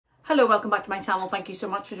Hello, welcome back to my channel. Thank you so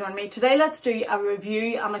much for joining me. Today let's do a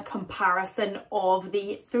review and a comparison of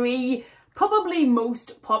the three probably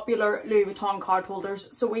most popular Louis Vuitton card holders.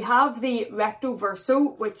 So we have the Recto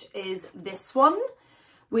Verso, which is this one.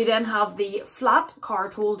 We then have the flat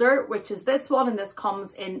card holder, which is this one, and this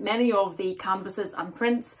comes in many of the canvases and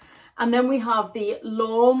prints. And then we have the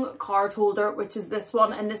long card holder, which is this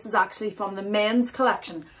one, and this is actually from the men's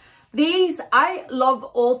collection. These, I love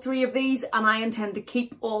all three of these, and I intend to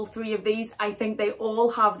keep all three of these. I think they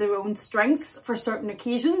all have their own strengths for certain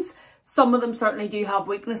occasions. Some of them certainly do have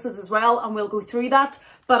weaknesses as well, and we'll go through that.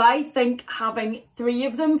 But I think having three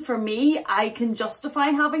of them, for me, I can justify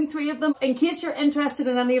having three of them. In case you're interested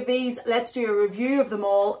in any of these, let's do a review of them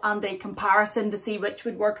all and a comparison to see which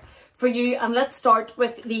would work for you. And let's start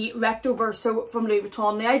with the Recto Verso from Louis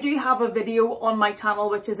Vuitton. Now, I do have a video on my channel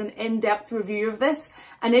which is an in-depth review of this,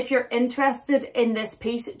 and if you're interested in this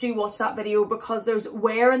piece, do watch that video because there's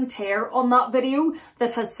wear and tear on that video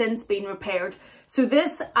that has since been repaired. So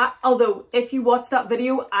this, although if you watch that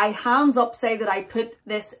video, I hands up say that I put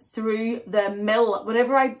this through the mill.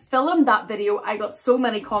 Whenever I filmed that video, I got so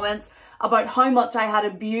many comments about how much I had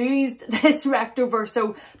abused this Recto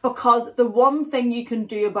Verso, because the one thing you can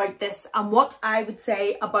do about this, and what I would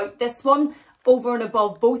say about this one over and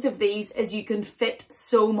above both of these, is you can fit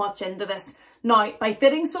so much into this. Now, by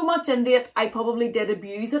fitting so much into it, I probably did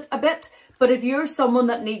abuse it a bit, but if you're someone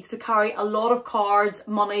that needs to carry a lot of cards,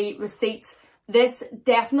 money, receipts, this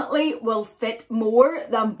definitely will fit more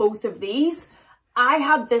than both of these. I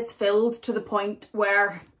had this filled to the point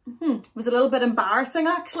where it was a little bit embarrassing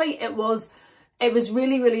actually. It was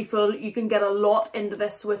really full. You can get a lot into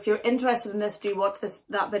this, so if you're interested in this, do watch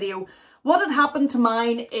that video. What had happened to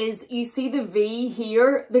mine is, you see the V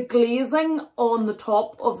here, the glazing on the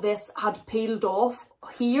top of this had peeled off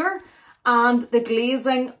here, and the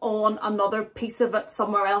glazing on another piece of it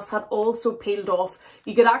somewhere else had also peeled off.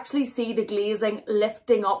 You could actually see the glazing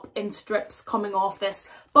lifting up in strips coming off this.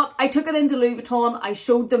 But I took it into Louis Vuitton, I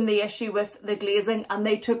showed them the issue with the glazing, and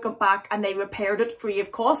they took it back and they repaired it free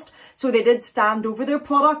of cost. So they did stand over their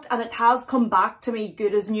product, and it has come back to me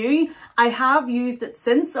good as new. I have used it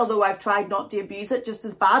since, although I've tried not to abuse it just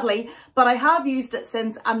as badly, but I have used it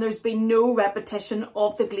since, and there's been no repetition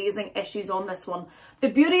of the glazing issues on this one. The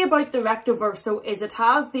beauty about the Recto Verso is it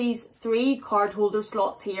has these three card holder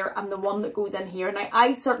slots here and the one that goes in here. Now,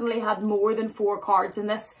 I certainly had more than 4 cards in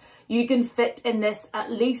this. You can fit in this at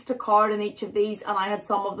least a card in each of these, and I had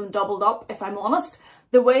some of them doubled up, if I'm honest.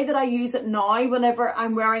 The way that I use it now whenever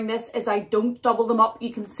I'm wearing this is I don't double them up.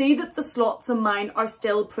 You can see that the slots in mine are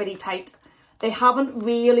still pretty tight. They haven't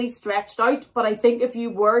really stretched out, but I think if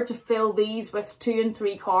you were to fill these with 2 and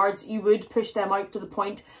 3 cards, you would push them out to the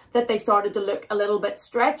point that they started to look a little bit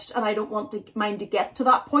stretched, and I don't want mine to get to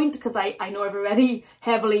that point because I know I've already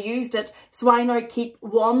heavily used it. So I now keep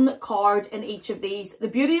 1 card in each of these. The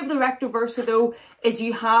beauty of the Recto Verso though is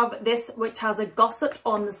you have this which has a gusset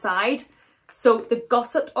on the side. So the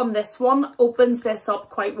gusset on this one opens this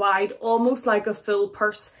up quite wide, almost like a full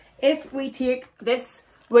purse. If we take this,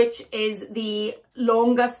 which is the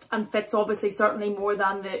longest and fits obviously certainly more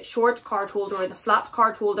than the short card holder or the flat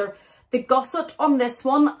card holder, the gusset on this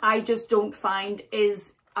one I just don't find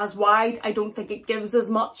is as wide. I don't think it gives as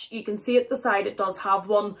much. You can see at the side it does have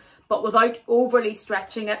one, but without overly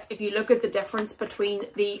stretching it, if you look at the difference between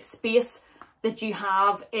the space that you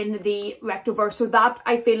have in the Recto Verso, that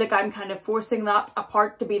I feel like I'm kind of forcing that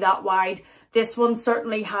apart to be that wide. This one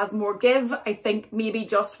certainly has more give. I think maybe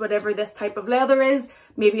just whatever this type of leather is,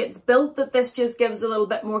 maybe it's built that this just gives a little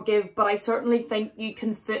bit more give, but I certainly think you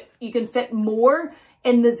can fit more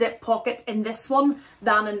in the zip pocket in this one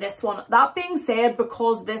than in this one. That being said,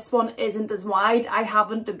 because this one isn't as wide, I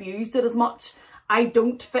haven't abused it as much. I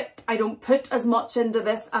don't put as much into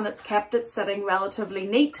this, and it's kept it sitting relatively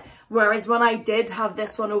neat. Whereas when I did have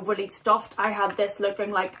this one overly stuffed, I had this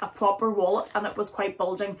looking like a proper wallet and it was quite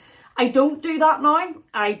bulging. I don't do that now.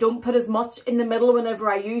 I don't put as much in the middle whenever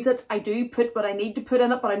I use it. I do put what I need to put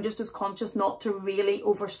in it, but I'm just as conscious not to really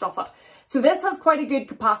overstuff it. So this has quite a good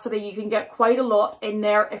capacity. You can get quite a lot in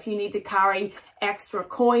there if you need to carry extra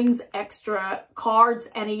coins, extra cards,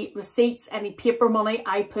 any receipts, any paper money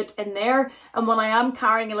I put in there. And when I am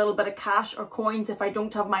carrying a little bit of cash or coins, if I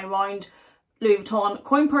don't have my round Louis Vuitton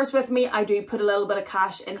coin purse with me, I do put a little bit of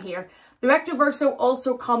cash in here. The Recto Verso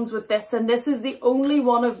also comes with this, and this is the only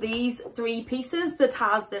one of these 3 pieces that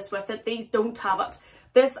has this with it. These don't have it.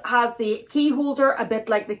 This has the key holder, a bit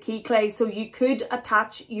like the key clay, so you could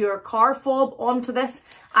attach your car fob onto this.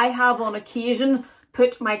 I have on occasion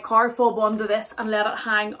put my car fob onto this and let it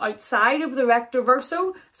hang outside of the Recto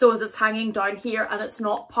Verso, so as it's hanging down here and it's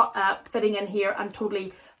not fitting in here and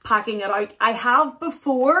totally packing it out. I have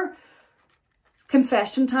before,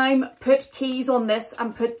 confession time, put keys on this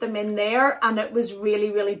and put them in there, and it was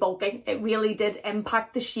really bulky. It really did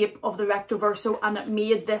impact the shape of the Recto Verso, and it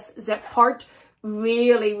made this zip part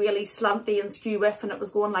really slanty and skew with, and it was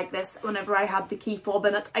going like this whenever I had the key fob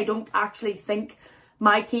in it. I don't actually think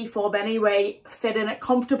my key fob anyway fit in it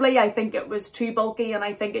comfortably. I think it was too bulky, and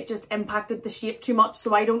I think it just impacted the shape too much,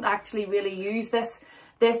 so I don't actually really use this.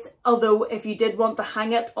 Although if you did want to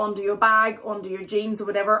hang it onto your bag, onto your jeans or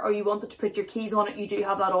whatever, or you wanted to put your keys on it, you do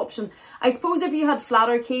have that option. I suppose if you had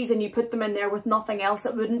flatter keys and you put them in there with nothing else,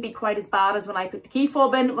 it wouldn't be quite as bad as when I put the key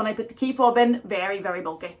fob in. When I put the key fob in, very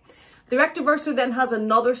bulky. The Recto Verso then has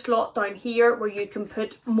another slot down here where you can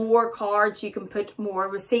put more cards, you can put more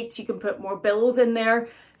receipts, you can put more bills in there.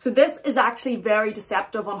 So this is actually very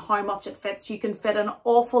deceptive on how much it fits. You can fit an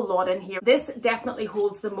awful lot in here. This definitely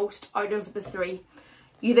holds the most out of the three.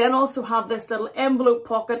 You then also have this little envelope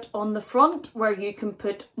pocket on the front where you can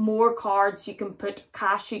put more cards, you can put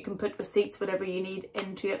cash, you can put receipts, whatever you need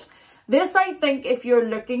into it. This, I think, if you're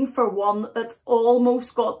looking for one that's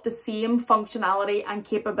almost got the same functionality and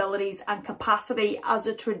capabilities and capacity as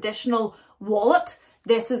a traditional wallet,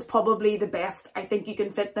 this is probably the best. I think you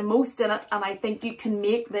can fit the most in it, and I think you can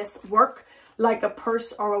make this work like a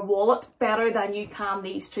purse or a wallet better than you can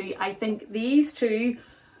these two. I think these two,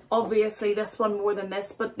 obviously this one more than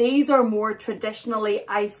this, but these are more traditionally,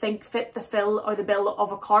 I think, fit the fill or the bill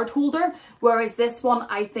of a card holder, whereas this one,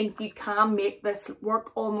 I think you can make this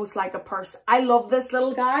work almost like a purse. I love this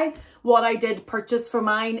little guy. What I did purchase for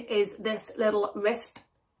mine is this little wrist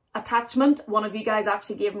attachment. One of you guys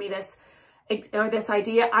actually gave me this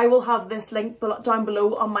idea. I will have this link down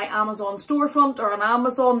below on my Amazon storefront or on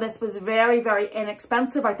Amazon. This was very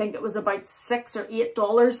inexpensive. I think it was about $6 or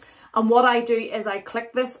 $8. And what I do is I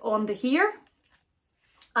click this onto here,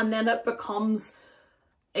 and then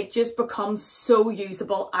it just becomes so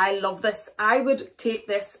usable. I love this. I would take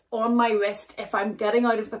this on my wrist if I'm getting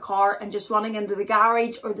out of the car and just running into the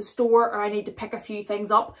garage or the store, or I need to pick a few things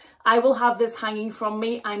up. I will have this hanging from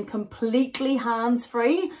me. I'm completely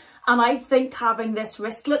hands-free. And I think having this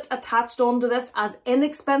wristlet attached onto this, as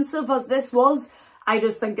inexpensive as this was, I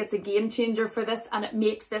just think it's a game changer for this, and it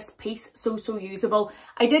makes this piece so usable.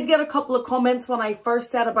 I did get a couple of comments when I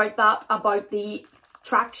first said about that, about the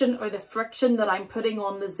traction or the friction that I'm putting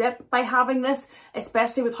on the zip by having this,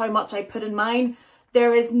 especially with how much I put in mine.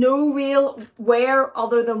 There is no real wear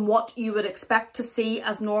other than what you would expect to see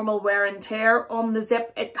as normal wear and tear on the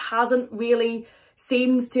zip. It hasn't really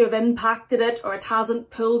seems to have impacted it, or it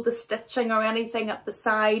hasn't pulled the stitching or anything at the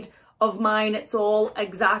side of mine. It's all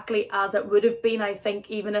exactly as it would have been, I think,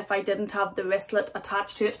 even if I didn't have the wristlet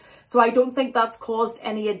attached to it. So I don't think that's caused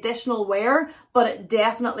any additional wear, but it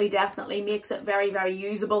definitely makes it very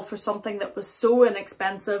usable for something that was so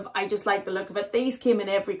inexpensive. I just like the look of it. These came in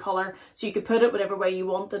every colour, so you could put it whatever way you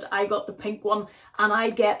wanted. I got the pink one, and I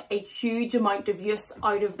get a huge amount of use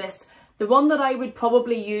out of this. The one that I would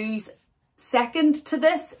probably use second to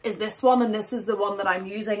this is this one, and this is the one that I'm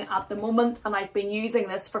using at the moment, and I've been using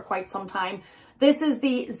this for quite some time. This is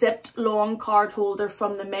the zipped long card holder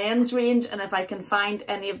from the men's range, and if I can find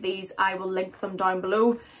any of these, I will link them down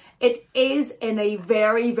below. It is in a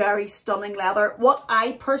very stunning leather. What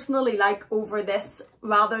I personally like over this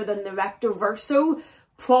rather than the Recto Verso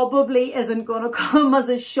probably isn't going to come as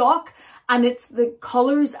a shock, and it's the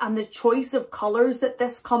colours and the choice of colours that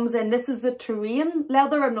this comes in. This is the terrain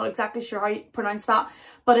leather. I'm not exactly sure how you pronounce that,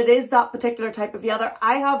 but it is that particular type of leather.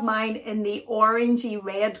 I have mine in the orangey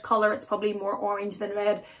red colour. It's probably more orange than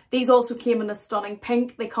red. These also came in a stunning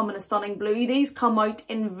pink. They come in a stunning blue. These come out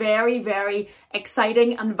in very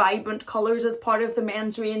exciting and vibrant colours as part of the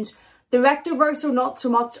men's range. The Recto Verso not so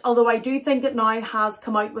much, although I do think it now has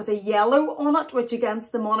come out with a yellow on it, which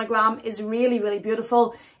against the monogram is really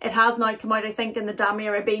beautiful. It has now come out, I think, in the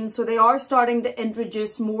Damier Ebene, so they are starting to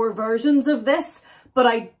introduce more versions of this, but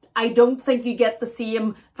I don't think you get the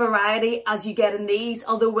same variety as you get in these,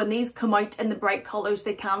 although when these come out in the bright colours,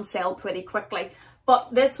 they can sell pretty quickly.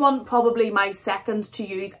 But this one, probably my second to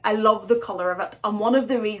use. I love the colour of it, and one of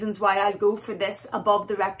the reasons why I go for this above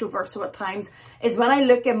the Recto Verso at times is when I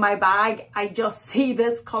look in my bag, I just see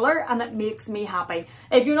this colour and it makes me happy.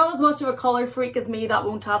 If you're not as much of a colour freak as me, that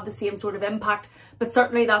won't have the same sort of impact, but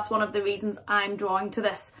certainly that's one of the reasons I'm drawing to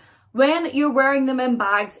this. When you're wearing them in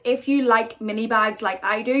bags, if you like mini bags like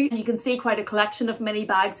I do, you can see quite a collection of mini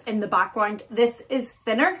bags in the background. This is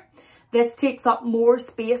thinner. This takes up more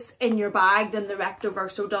space in your bag than the Recto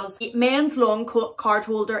Verso does. The men's long card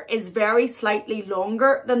holder is very slightly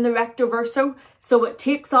longer than the Recto Verso, so it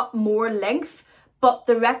takes up more length, but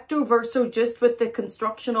the Recto Verso, just with the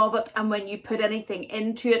construction of it and when you put anything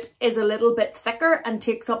into it, is a little bit thicker and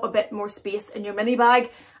takes up a bit more space in your mini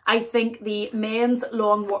bag. I think the men's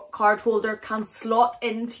long card holder can slot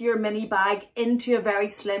into your mini bag into a very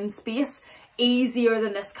slim space easier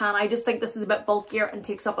than this can. I just think this is a bit bulkier and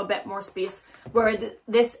takes up a bit more space, where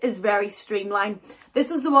this is very streamlined.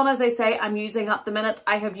 This is the one, as I say, I'm using at the minute.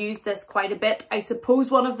 I have used this quite a bit. I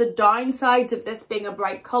suppose one of the downsides of this being a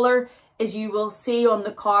bright colour is you will see on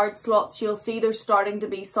the card slots, you'll see there's starting to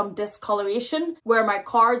be some discoloration where my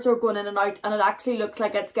cards are going in and out, and it actually looks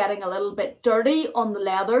like it's getting a little bit dirty on the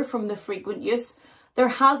leather from the frequent use. There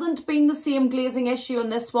hasn't been the same glazing issue on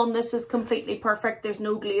this one. This is completely perfect. There's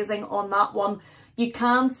no glazing on that one. You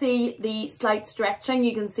can see the slight stretching.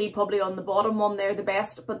 You can see probably on the bottom one there the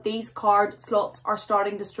best, but these card slots are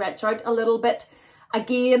starting to stretch out a little bit.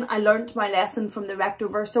 Again, I learnt my lesson from the Recto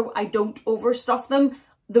Verso. I don't overstuff them.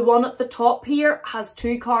 The one at the top here has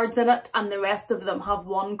 2 cards in it, and the rest of them have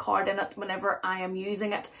 1 card in it whenever I am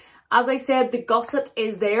using it. As I said, the gusset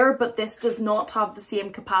is there, but this does not have the same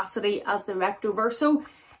capacity as the Recto Verso.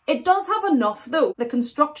 It does have enough though. The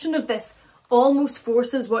construction of this almost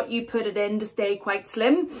forces what you put it in to stay quite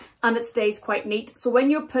slim, and it stays quite neat. So when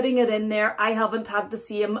you're putting it in there, I haven't had the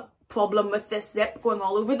same problem with this zip going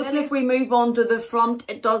all over the place. And if we move on to the front,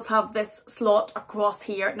 it does have this slot across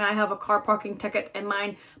here. Now I have a car parking ticket in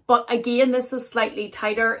mine, but again, this is slightly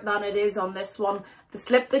tighter than it is on this one. The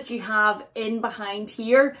slip that you have in behind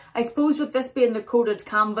here, I suppose with this being the coated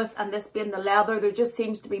canvas and this being the leather, there just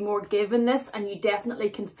seems to be more give in this, and you definitely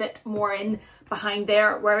can fit more in behind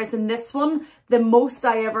there. Whereas in this one, the most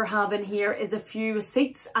I ever have in here is a few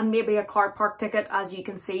receipts and maybe a car park ticket, as you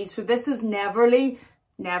can see. So this is neverly,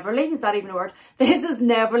 is that even a word? This is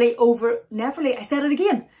I said it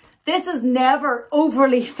again. This is never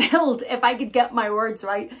overly filled, if I could get my words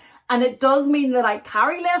right. And it does mean that I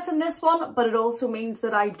carry less in this one, but it also means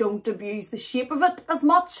that I don't abuse the shape of it as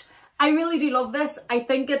much. I really do love this. I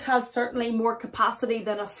think it has certainly more capacity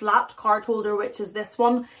than a flat card holder, which is this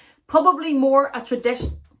one. Probably more a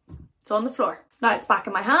tradition. It's on the floor. Now it's back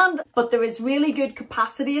in my hand, but there is really good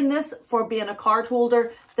capacity in this for being a card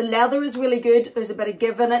holder. The leather is really good. There's a bit of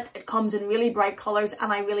give in it. It comes in really bright colours,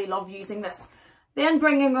 and I really love using this. Then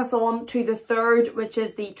bringing us on to the third, which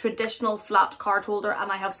is the traditional flat card holder,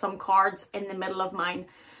 and I have some cards in the middle of mine.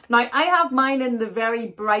 Now I have mine in the very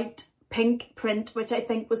bright pink print, which I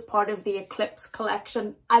think was part of the Eclipse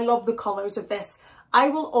collection. I love the colours of this. I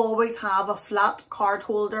will always have a flat card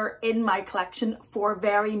holder in my collection for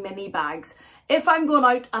very mini bags. If I'm going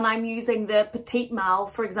out and I'm using the Petite Mal,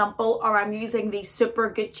 for example, or I'm using the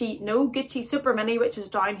Gucci Super Mini, which is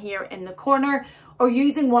down here in the corner, or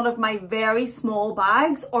using one of my very small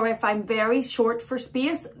bags, or if I'm very short for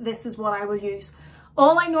space, this is what I will use.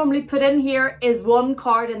 All I normally put in here is 1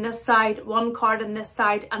 card in this side, 1 card in this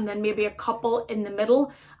side, and then maybe a couple in the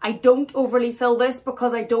middle. I don't overly fill this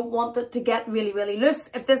because I don't want it to get really, really loose.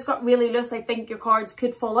 If this got really loose, I think your cards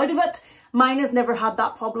could fall out of it. Mine has never had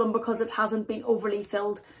that problem because it hasn't been overly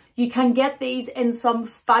filled. You can get these in some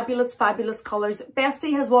fabulous, fabulous colours.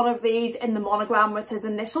 Bestie has one of these in the monogram with his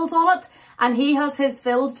initials on it, and he has his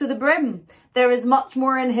filled to the brim. There is much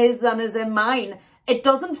more in his than is in mine. It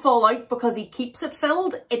doesn't fall out because he keeps it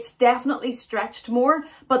filled. It's definitely stretched more,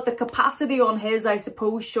 but the capacity on his, I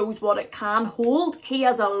suppose, shows what it can hold. He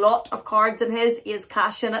has a lot of cards in his, he has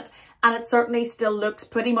cash in it, and it certainly still looks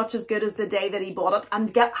pretty much as good as the day that he bought it.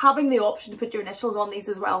 And having the option to put your initials on these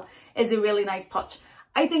as well is a really nice touch.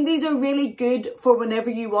 I think these are really good for whenever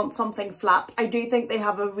you want something flat. I do think they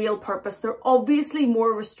have a real purpose. They're obviously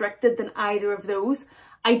more restricted than either of those.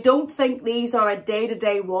 I don't think these are a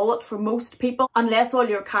day-to-day wallet for most people, unless all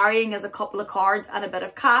you're carrying is a couple of cards and a bit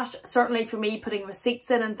of cash. Certainly for me, putting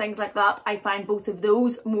receipts in and things like that, I find both of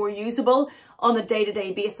those more usable on a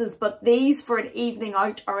day-to-day basis. But these for an evening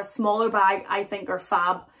out or a smaller bag, I think are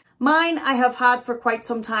fab. Mine I have had for quite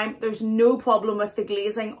some time. There's no problem with the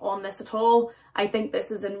glazing on this at all. I think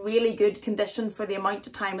this is in really good condition for the amount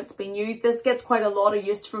of time it's been used. This gets quite a lot of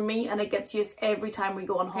use from me, and it gets used every time we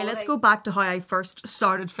go on holiday. Okay, let's go back to how I first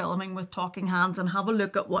started filming with Talking Hands and have a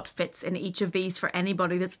look at what fits in each of these for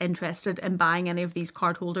anybody that's interested in buying any of these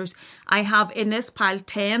card holders. I have in this pile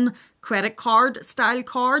 10 credit card style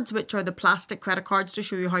cards, which are the plastic credit cards, to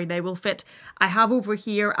show you how they will fit. I have over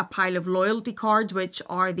here a pile of loyalty cards, which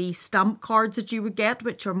are the stamp cards that you would get,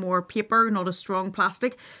 which are more paper, not a strong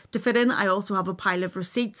plastic to fit in. I also have a pile of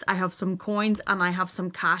receipts, I have some coins, and I have some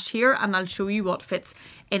cash here, and I'll show you what fits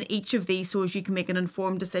in each of these so as you can make an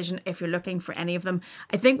informed decision if you're looking for any of them.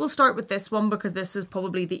 I think we'll start with this one because this is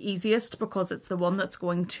probably the easiest, because it's the one that's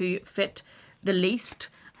going to fit the least.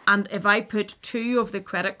 And if I put 2 of the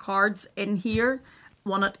credit cards in here,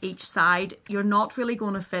 one at each side, you're not really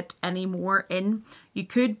going to fit any more in. You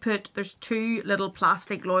could put, there's 2 little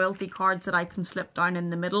plastic loyalty cards that I can slip down in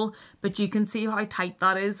the middle, but you can see how tight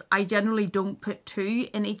that is. I generally don't put 2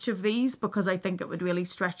 in each of these because I think it would really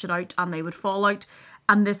stretch it out and they would fall out.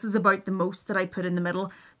 And this is about the most that I put in the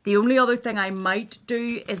middle. The only other thing I might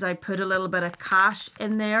do is I put a little bit of cash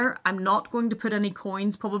in there. I'm not going to put any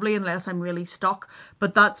coins probably unless I'm really stuck,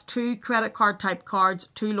 but that's 2 credit card type cards,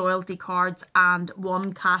 2 loyalty cards and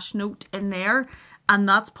 1 cash note in there. And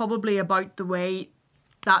that's probably about the way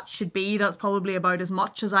that should be. That's probably about as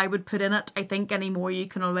much as I would put in it. I think any more, you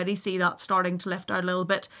can already see that starting to lift out a little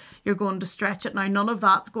bit. You're going to stretch it. Now, none of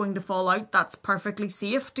that's going to fall out. That's perfectly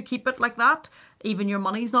safe to keep it like that. Even your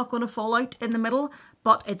money's not going to fall out in the middle,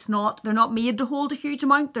 but it's not, they're not made to hold a huge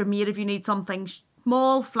amount. They're made if you need something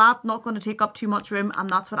small, flat, not going to take up too much room, and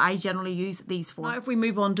that's what I generally use these for. Now if we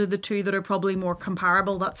move on to the 2 that are probably more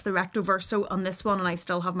comparable, that's the Recto Verso on this one, and I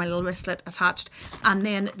still have my little wristlet attached, and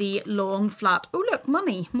then the long flat, oh look,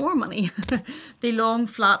 money, more money, the long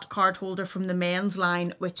flat card holder from the men's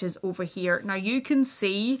line, which is over here. Now you can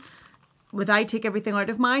see, with I take everything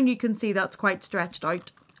out of mine, you can see that's quite stretched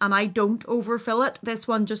out. And I don't overfill it. This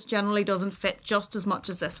one just generally doesn't fit just as much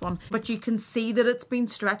as this one. But you can see that it's been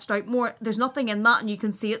stretched out more. There's nothing in that, and you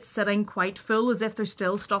can see it's sitting quite full as if there's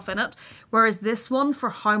still stuff in it. Whereas this one, for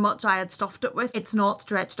how much I had stuffed it with, it's not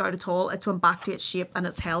stretched out at all. It's went back to its shape and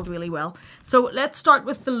it's held really well. So let's start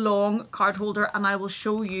with the long card holder and I will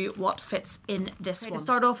show you what fits in this one. To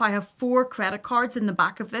start off, I have 4 credit cards in the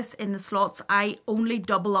back of this in the slots. I only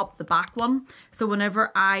double up the back one. So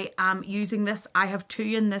whenever I am using this, I have 2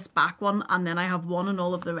 in this back one, and then I have 1 in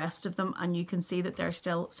all of the rest of them, and you can see that they're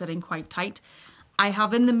still sitting quite tight. I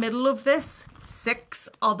have in the middle of this 6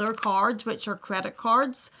 other cards which are credit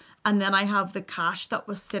cards, and then I have the cash that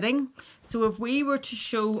was sitting. So if we were to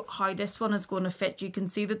show how this one is going to fit, you can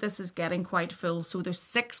see that this is getting quite full. So there's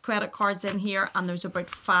 6 credit cards in here and there's about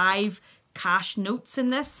 5 cash notes in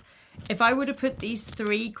this. If I were to put these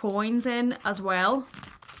 3 coins in as well,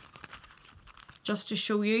 just to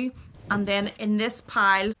show you, and then in this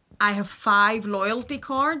pile, I have 5 loyalty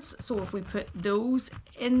cards. So if we put those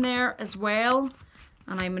in there as well,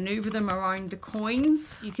 and I maneuver them around the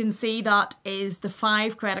coins, you can see that is the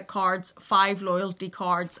 5 credit cards, 5 loyalty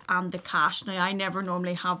cards, and the cash. Now, I never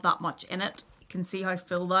normally have that much in it. You can see how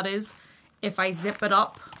full that is. If I zip it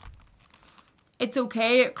up, it's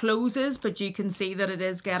okay, it closes, but you can see that it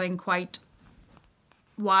is getting quite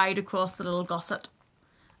wide across the little gusset.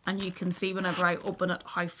 And you can see whenever I open it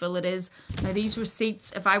how full it is. Now these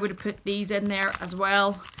receipts, if I were to put these in there as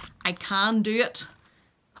well, I can do it.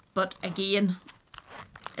 But again,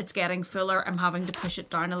 it's getting fuller. I'm having to push it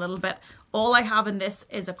down a little bit. All I have in this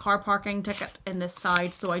is a car parking ticket in this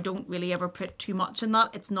side, so I don't really ever put too much in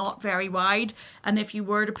that. It's not very wide, and if you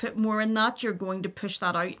were to put more in that, you're going to push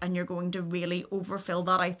that out and you're going to really overfill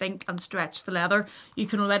that, I think, and stretch the leather. You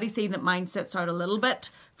can already see that mine sits out a little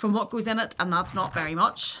bit from what goes in it, and that's not very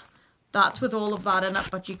much. That's with all of that in it,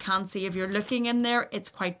 but you can see if you're looking in there, it's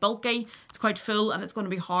quite bulky, it's quite full, and it's going to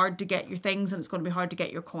be hard to get your things, and it's going to be hard to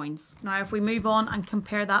get your coins. Now, if we move on and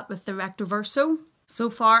compare that with the Recto Verso, so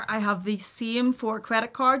far I have the same 4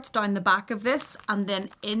 credit cards down the back of this, and then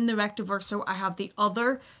in the Recto Verso I have the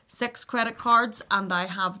other 6 credit cards, and I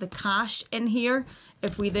have the cash in here.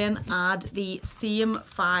 If we then add the same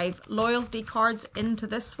 5 loyalty cards into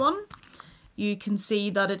this one, you can see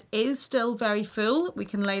that it is still very full. We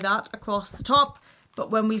can lay that across the top, but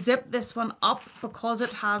when we zip this one up, because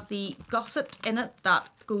it has the gusset in it that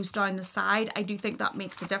goes down the side, I do think that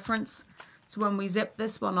makes a difference. So when we zip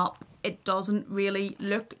this one up, it doesn't really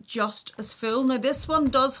look just as full. Now this one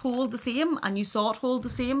does hold the same, and you saw it hold the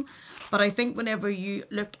same, but I think whenever you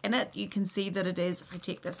look in it, you can see that it is, if I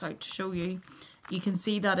take this out to show you, you can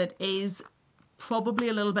see that it is probably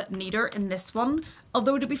a little bit neater in this one.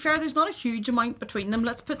 Although to be fair, there's not a huge amount between them.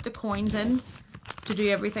 Let's put the coins in to do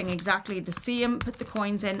everything exactly the same. Put the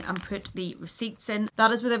coins in and put the receipts in. That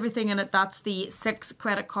is with everything in it. That's the 6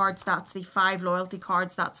 credit cards, that's the 5 loyalty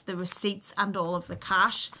cards, that's the receipts and all of the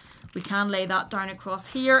cash. We can lay that down across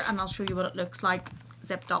here, and I'll show you what it looks like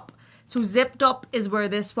zipped up. So zipped up is where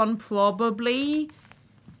this one probably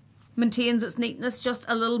maintains its neatness just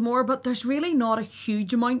a little more, but there's really not a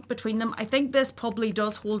huge amount between them. I think this probably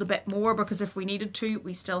does hold a bit more, because if we needed to,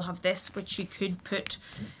 we still have this which you could put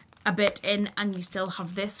a bit in, and you still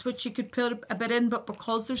have this which you could put a bit in, but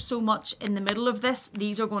because there's so much in the middle of this,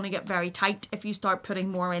 these are going to get very tight if you start putting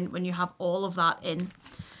more in when you have all of that in.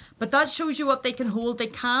 But that shows you what they can hold. They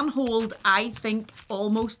can hold, I think,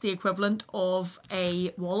 almost the equivalent of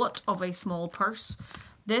a wallet, of a small purse.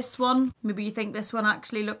 This one, maybe you think this one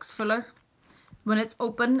actually looks fuller. When it's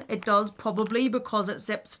open, it does probably, because it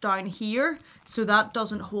zips down here, so that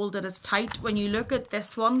doesn't hold it as tight. When you look at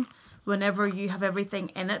this one, whenever you have everything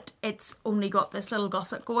in it, it's only got this little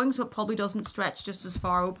gusset going, so it probably doesn't stretch just as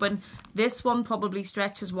far open. This one probably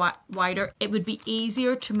stretches wider. It would be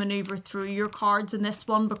easier to maneuver through your cards in this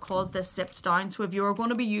one because this zips down. So if you're going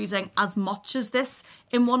to be using as much as this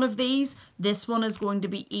in one of these, this one is going to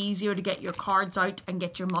be easier to get your cards out and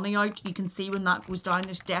get your money out. You can see when that goes down,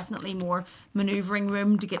 there's definitely more maneuvering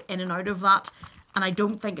room to get in and out of that. And I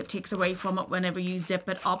don't think it takes away from it whenever you zip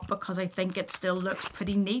it up, because I think it still looks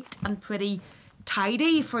pretty neat and pretty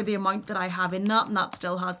tidy for the amount that I have in that, and that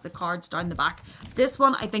still has the cards down the back. This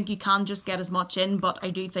one, I think you can just get as much in, but I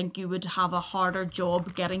do think you would have a harder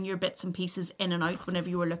job getting your bits and pieces in and out whenever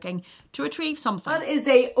you were looking to retrieve something. That is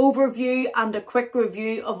a overview and a quick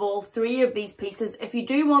review of all three of these pieces. If you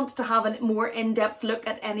do want to have a more in-depth look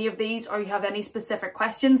at any of these, or you have any specific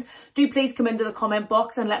questions, do please come into the comment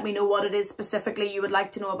box and let me know what it is specifically you would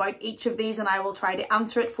like to know about each of these, and I will try to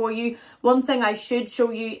answer it for you. One thing I should show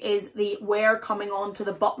you is the wear coming on to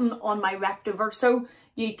the button on my Recto Verso.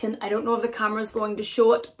 You can, I don't know if the camera is going to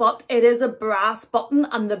show it, but it is a brass button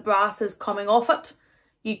and the brass is coming off it.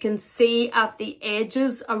 You can see at the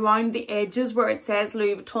edges, around the edges where it says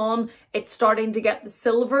Louis Vuitton, it's starting to get the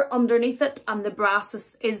silver underneath it, and the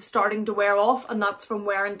brass is starting to wear off, and that's from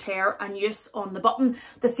wear and tear and use on the button.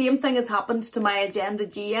 The same thing has happened to my Agenda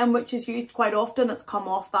GM, which is used quite often. It's come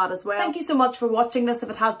off that as well. Thank you so much for watching this.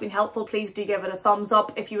 If it has been helpful, please do give it a thumbs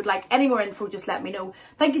up. If you would like any more info, just let me know.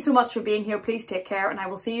 Thank you so much for being here. Please take care, and I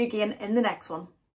will see you again in the next one.